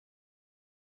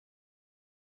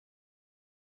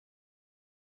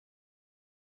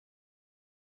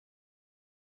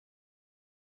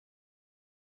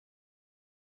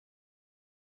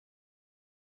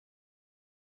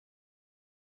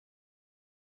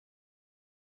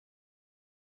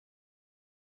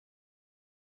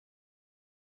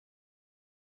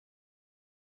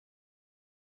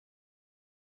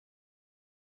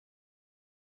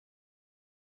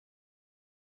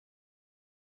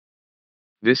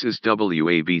This is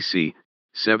WABC,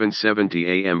 770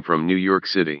 AM from New York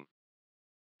City.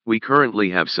 We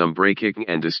currently have some breaking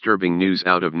and disturbing news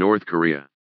out of North Korea.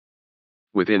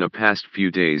 Within a past few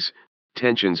days,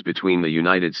 tensions between the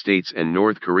United States and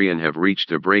North Korea have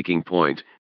reached a breaking point,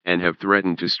 and have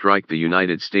threatened to strike the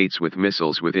United States with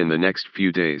missiles within the next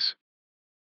few days.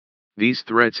 These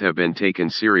threats have been taken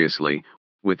seriously,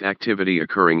 with activity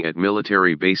occurring at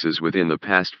military bases within the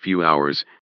past few hours,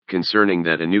 concerning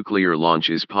that a nuclear launch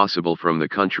is possible from the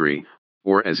country,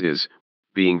 or as is,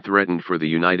 being threatened for the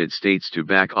United States to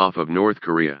back off of North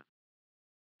Korea.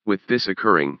 With this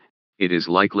occurring, it is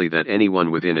likely that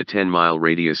anyone within a 10-mile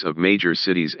radius of major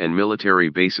cities and military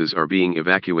bases are being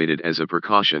evacuated as a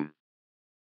precaution.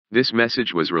 This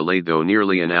message was relayed though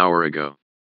nearly an hour ago.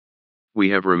 We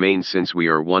have remained since we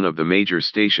are one of the major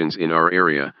stations in our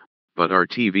area, but our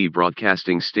TV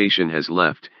broadcasting station has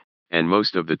left, and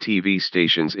most of the TV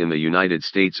stations in the United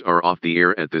States are off the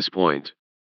air at this point.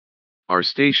 Our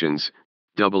stations,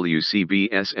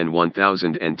 WCBS and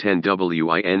 1010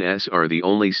 WINS, are the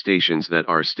only stations that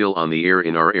are still on the air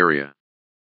in our area.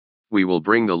 We will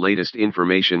bring the latest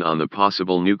information on the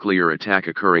possible nuclear attack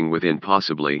occurring within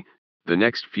possibly the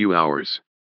next few hours.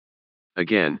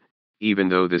 Again, even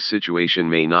though this situation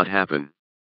may not happen.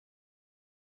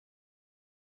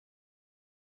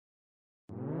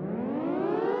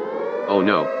 Oh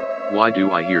no, why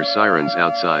do I hear sirens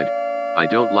outside? I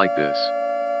don't like this.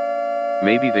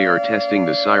 Maybe they are testing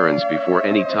the sirens before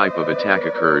any type of attack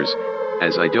occurs,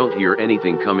 as I don't hear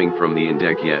anything coming from the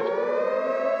INDEC yet.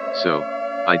 So,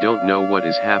 I don't know what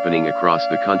is happening across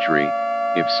the country,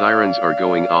 if sirens are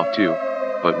going off too,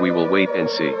 but we will wait and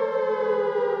see.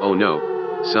 Oh no,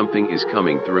 something is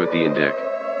coming through the INDEC.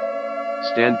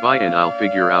 Stand by and I'll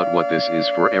figure out what this is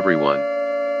for everyone.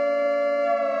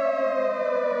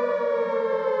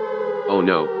 Oh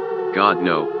no, God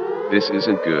no, this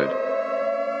isn't good.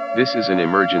 This is an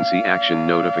emergency action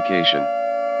notification.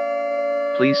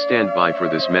 Please stand by for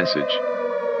this message.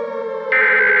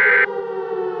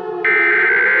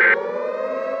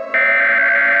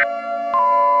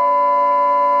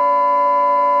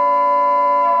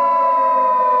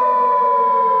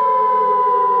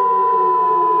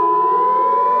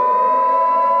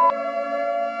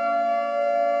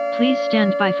 Please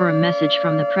stand by for a message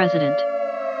from the President.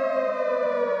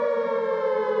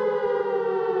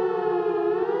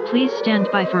 Please stand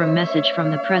by for a message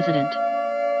from the President.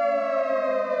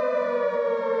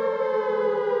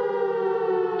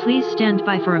 Please stand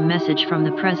by for a message from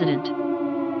the President.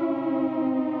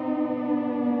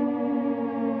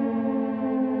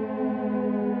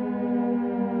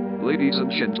 Ladies and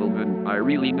gentlemen, I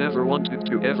really never wanted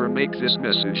to ever make this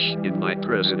message in my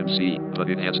presidency, but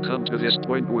it has come to this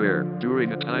point where,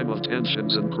 during a time of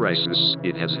tensions and crisis,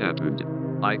 it has happened.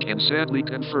 I can sadly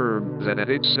confirm that at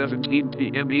 8:17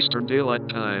 p.m. Eastern Daylight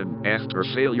Time, after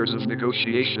failures of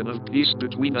negotiation of peace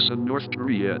between us and North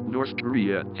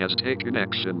Korea has taken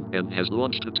action and has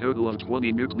launched a total of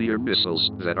 20 nuclear missiles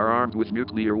that are armed with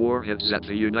nuclear warheads at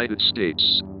the United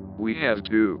States. We have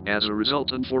too, as a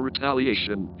result and for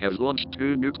retaliation, have launched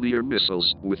 2 nuclear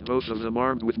missiles, with both of them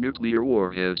armed with nuclear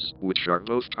warheads, which are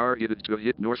both targeted to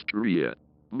hit North Korea.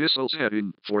 Missiles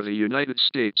heading for the United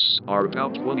States are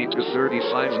about 20 to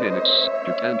 35 minutes,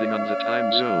 depending on the time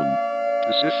zone.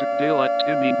 Pacific Daylight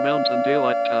Time and Mountain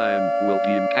Daylight Time will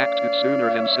be impacted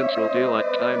sooner than Central Daylight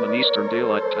Time and Eastern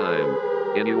Daylight Time.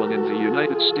 Anyone in the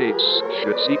United States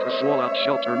should seek a fallout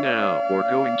shelter now or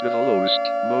go into the lowest,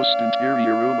 most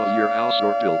interior room of your house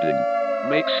or building.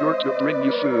 Make sure to bring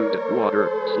you food, water,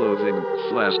 clothing,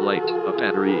 flashlight, a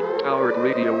battery-powered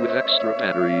radio with extra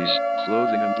batteries,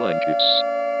 clothing and blankets.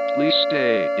 Please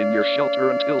stay in your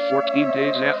shelter until 14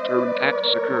 days after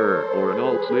impacts occur or an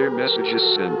all-clear message is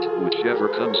sent, whichever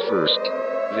comes first.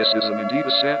 This is indeed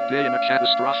a sad day and a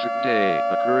catastrophic day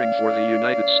occurring for the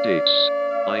United States.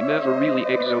 I never really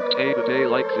expected a day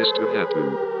like this to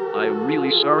happen. I am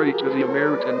really sorry to the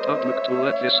American public to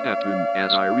let this happen,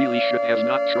 as I really should have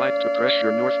not tried to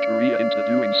pressure North Korea into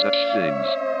doing such things.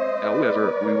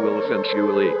 However, we will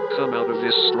eventually come out of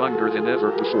this stronger than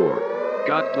ever before.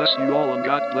 God bless you all and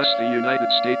God bless the United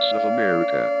States of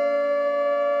America.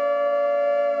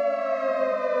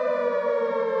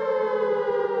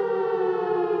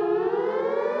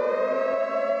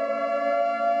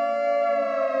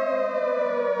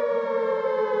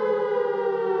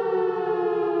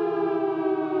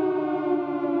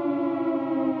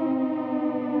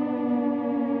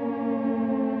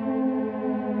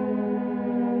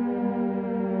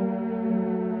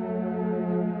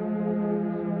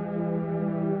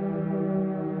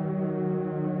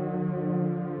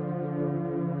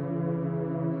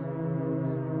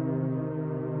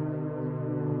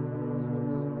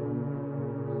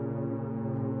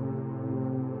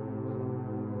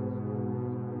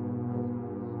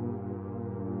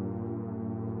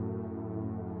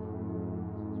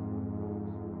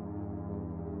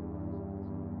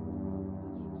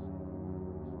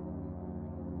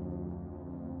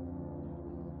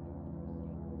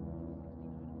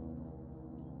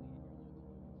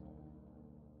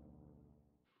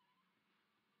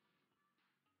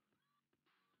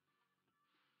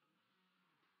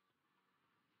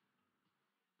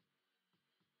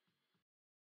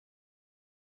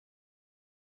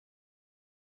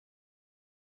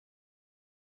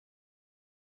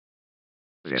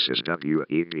 This is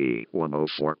WHYT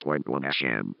 104.1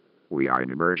 FM. We are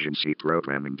in emergency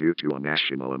programming due to a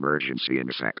national emergency in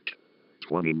effect.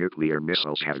 20 nuclear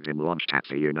missiles have been launched at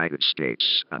the United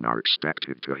States and are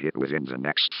expected to hit within the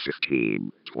next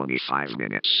 15-25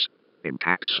 minutes.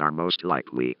 Impacts are most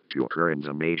likely to occur in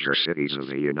the major cities of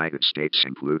the United States,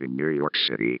 including New York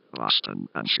City, Boston,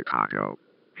 and Chicago.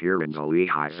 Here in the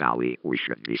Lehigh Valley, we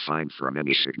should be fine from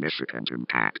any significant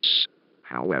impacts.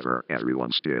 However,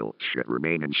 everyone still should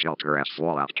remain in shelter as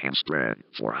fallout can spread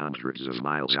for hundreds of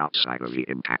miles outside of the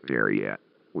impact area.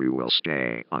 We will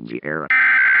stay on the air.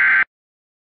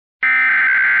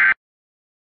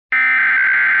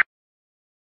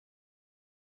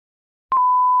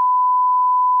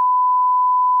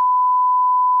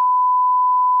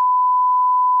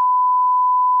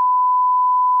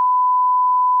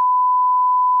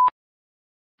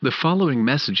 The following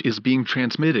message is being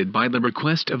transmitted by the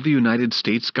request of the United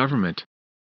States government.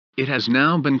 It has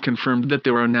now been confirmed that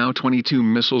there are now 22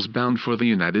 missiles bound for the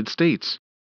United States.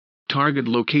 Target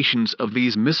locations of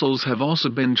these missiles have also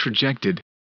been trajected.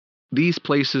 These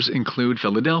places include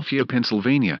Philadelphia,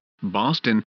 Pennsylvania,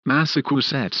 Boston,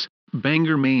 Massachusetts,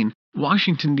 Bangor, Maine,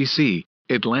 Washington, D.C.,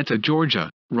 Atlanta,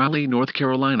 Georgia, Raleigh, North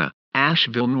Carolina,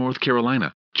 Asheville, North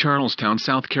Carolina, Charlestown,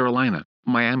 South Carolina,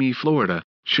 Miami, Florida,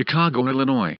 Chicago,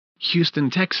 Illinois,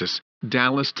 Houston, Texas,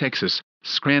 Dallas, Texas,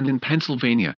 Scranton,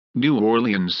 Pennsylvania, New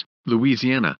Orleans,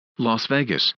 Louisiana, Las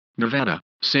Vegas, Nevada,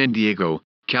 San Diego,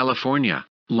 California,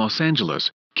 Los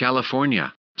Angeles,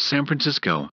 California, San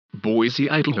Francisco, Boise,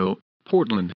 Idaho,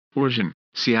 Portland, Oregon,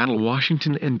 Seattle,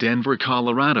 Washington, and Denver,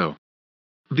 Colorado.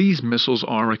 These missiles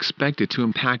are expected to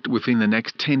impact within the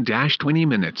next 10-20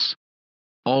 minutes.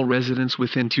 All residents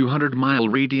within 200-mile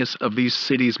radius of these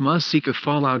cities must seek a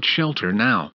fallout shelter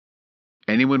now.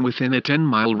 Anyone within a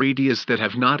 10-mile radius that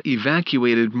have not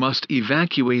evacuated must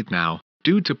evacuate now,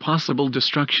 due to possible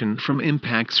destruction from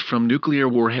impacts from nuclear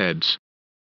warheads.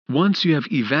 Once you have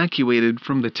evacuated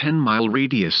from the 10-mile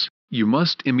radius, you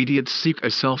must immediately seek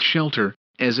a self-shelter,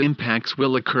 as impacts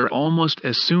will occur almost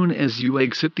as soon as you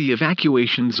exit the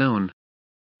evacuation zone.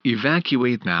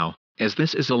 Evacuate now, as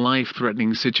this is a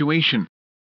life-threatening situation.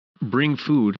 Bring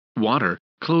food, water,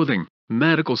 clothing,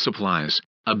 medical supplies,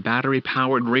 a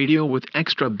battery-powered radio with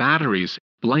extra batteries,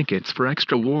 blankets for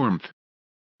extra warmth.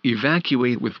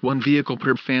 Evacuate with one vehicle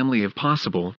per family if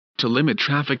possible, to limit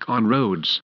traffic on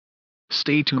roads.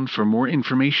 Stay tuned for more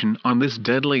information on this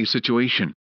deadly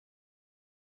situation.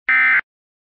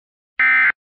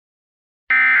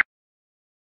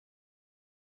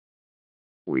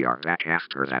 We are back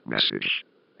after that message.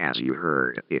 As you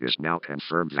heard, it is now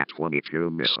confirmed that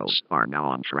 22 missiles are now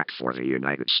on track for the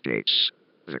United States.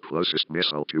 The closest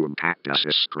missile to impact us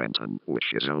is Scranton,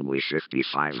 which is only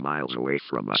 55 miles away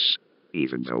from us.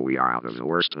 Even though we are out of the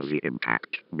worst of the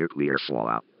impact, nuclear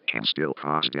fallout can still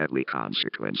cause deadly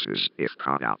consequences if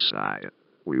caught outside.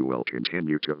 We will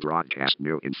continue to broadcast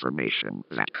new information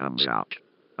that comes out.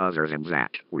 Other than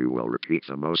that, we will repeat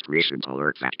the most recent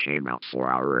alert that came out for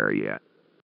our area.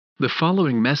 The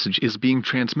following message is being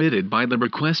transmitted by the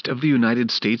request of the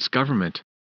United States government.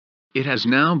 It has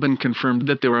now been confirmed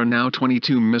that there are now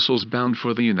 22 missiles bound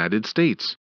for the United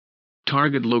States.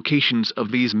 Target locations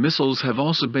of these missiles have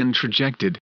also been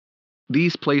trajected.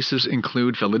 These places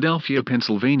include Philadelphia,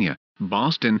 Pennsylvania,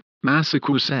 Boston,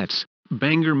 Massachusetts,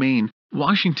 Bangor, Maine,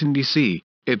 Washington, D.C.,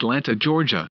 Atlanta,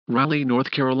 Georgia, Raleigh,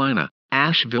 North Carolina,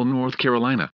 Asheville, North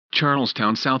Carolina,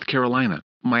 Charlestown, South Carolina,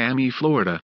 Miami,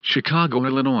 Florida, Chicago,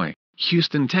 Illinois,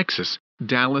 Houston, Texas,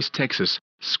 Dallas, Texas,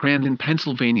 Scranton,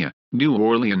 Pennsylvania, New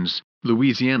Orleans,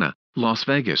 Louisiana, Las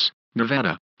Vegas,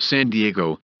 Nevada, San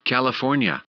Diego,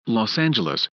 California, Los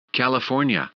Angeles,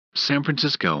 California, San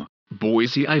Francisco,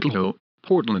 Boise, Idaho,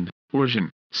 Portland,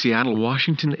 Oregon, Seattle,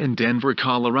 Washington, and Denver,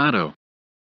 Colorado.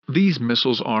 These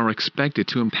missiles are expected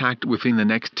to impact within the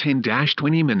next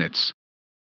 10-20 minutes.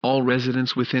 All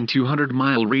residents within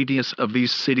 200-mile radius of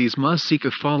these cities must seek a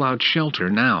fallout shelter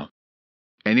now.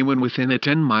 Anyone within a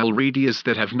 10-mile radius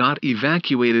that have not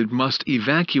evacuated must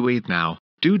evacuate now,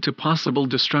 due to possible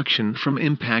destruction from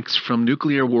impacts from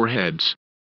nuclear warheads.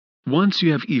 Once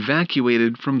you have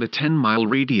evacuated from the 10-mile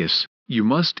radius, you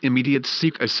must immediately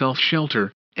seek a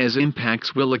self-shelter, as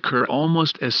impacts will occur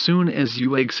almost as soon as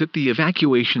you exit the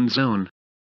evacuation zone.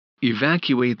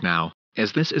 Evacuate now,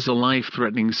 as this is a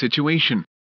life-threatening situation.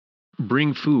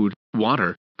 Bring food,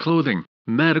 water, clothing,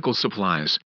 medical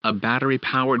supplies, a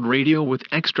battery-powered radio with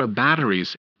extra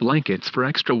batteries, blankets for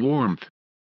extra warmth.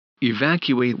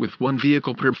 Evacuate with one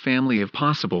vehicle per family if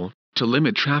possible, to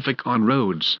limit traffic on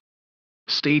roads.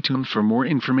 Stay tuned for more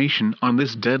information on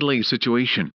this deadly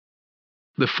situation.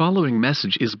 The following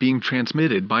message is being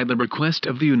transmitted by the request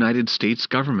of the United States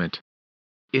government.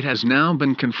 It has now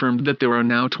been confirmed that there are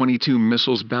now 22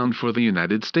 missiles bound for the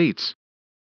United States.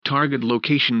 Target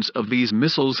locations of these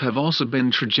missiles have also been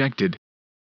trajected.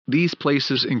 These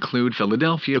places include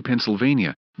Philadelphia,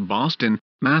 Pennsylvania, Boston,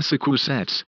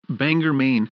 Massachusetts, Bangor,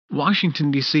 Maine,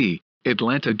 Washington, D.C.,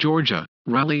 Atlanta, Georgia,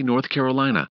 Raleigh, North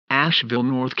Carolina, Asheville,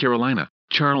 North Carolina,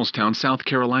 Charlestown, South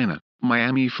Carolina,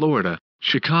 Miami, Florida,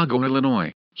 Chicago,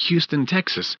 Illinois, Houston,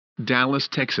 Texas, Dallas,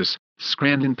 Texas,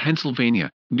 Scranton,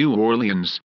 Pennsylvania, New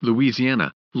Orleans,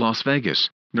 Louisiana, Las Vegas,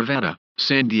 Nevada,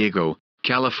 San Diego,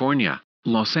 California,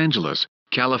 Los Angeles,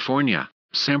 California,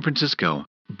 San Francisco,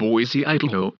 Boise,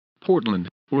 Idaho, Portland,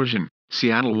 Oregon,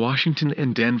 Seattle, Washington,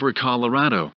 and Denver,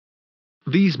 Colorado.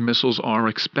 These missiles are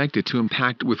expected to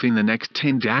impact within the next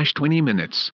 10-20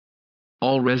 minutes.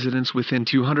 All residents within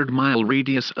 200-mile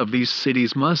radius of these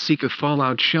cities must seek a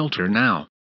fallout shelter now.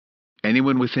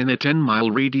 Anyone within a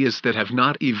 10-mile radius that have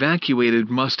not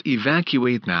evacuated must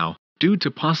evacuate now, due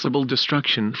to possible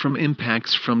destruction from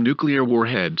impacts from nuclear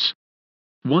warheads.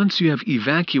 Once you have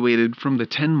evacuated from the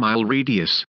 10-mile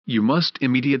radius, you must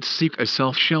immediately seek a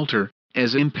self-shelter,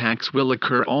 as impacts will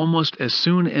occur almost as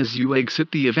soon as you exit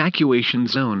the evacuation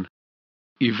zone.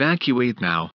 Evacuate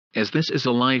now, as this is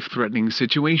a life-threatening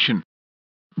situation.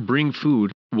 Bring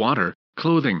food, water,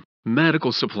 clothing,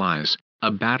 medical supplies, a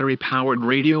battery-powered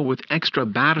radio with extra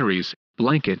batteries,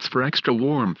 blankets for extra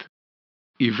warmth.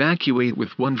 Evacuate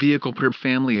with one vehicle per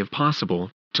family if possible,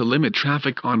 to limit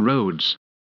traffic on roads.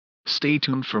 Stay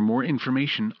tuned for more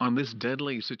information on this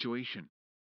deadly situation.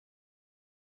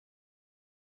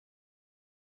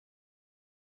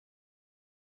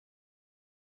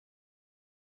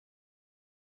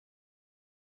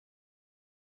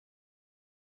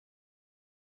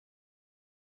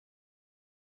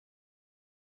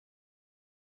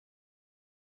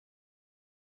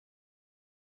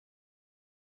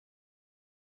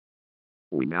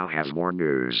 We now have more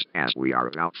news, as we are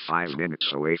about 5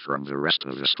 minutes away from the rest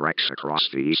of the strikes across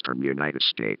the eastern United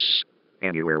States.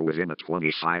 Anywhere within a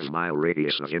 25-mile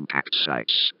radius of impact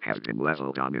sites have been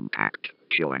leveled on impact,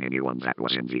 killing anyone that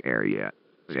was in the area.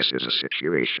 This is a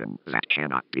situation that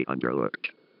cannot be underlooked.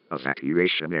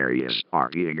 Evacuation areas are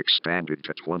being expanded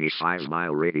to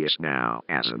 25-mile radius now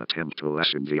as an attempt to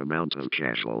lessen the amount of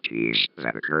casualties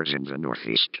that occurs in the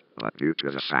Northeast, but due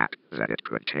to the fact that it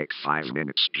could take 5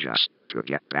 minutes just to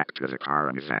get back to the car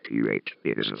and evacuate,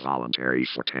 it is voluntary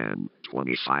for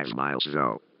 25 miles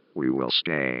though. We will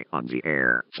stay on the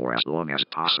air for as long as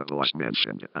possible as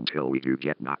mentioned until we do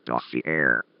get knocked off the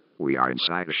air. We are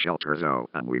inside a shelter though,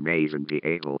 and we may even be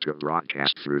able to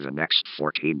broadcast through the next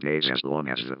 14 days as long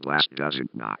as the blast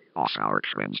doesn't knock off our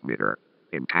transmitter.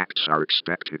 Impacts are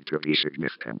expected to be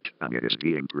significant, and it is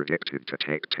being predicted to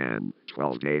take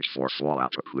 10-12 days for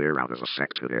fallout to clear out of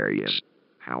affected areas.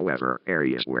 However,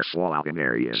 areas where fallout in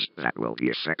areas that will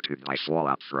be affected by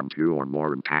fallout from 2 or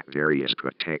more impact areas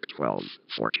could take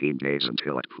 12-14 days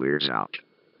until it clears out.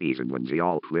 Even when the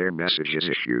all-clear message is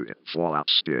issued, fallout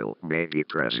still may be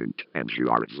present, and you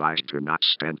are advised to not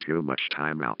spend too much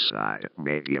time outside,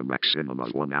 maybe a maximum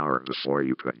of 1 hour before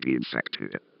you could be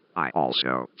infected. I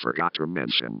also forgot to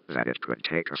mention that it could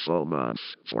take a full month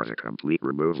for the complete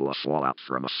removal of fallout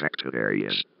from affected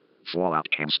areas. Fallout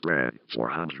can spread for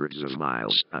hundreds of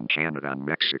miles, and Canada and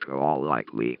Mexico all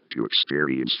likely to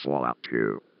experience fallout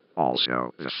too.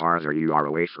 Also, the farther you are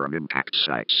away from impact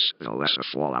sites, the less of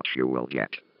fallout you will get.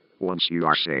 Once you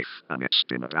are safe, and it's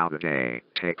been about a day,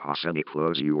 take off any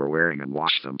clothes you were wearing and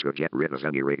wash them to get rid of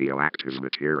any radioactive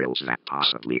materials that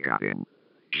possibly got in.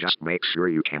 Just make sure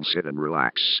you can sit and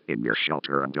relax in your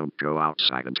shelter and don't go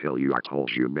outside until you are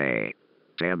told you may.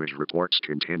 Damage reports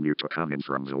continue to come in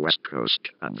from the West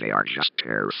Coast, and they are just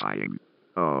terrifying.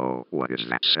 Oh, what is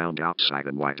that sound outside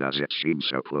and why does it seem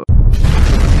so close?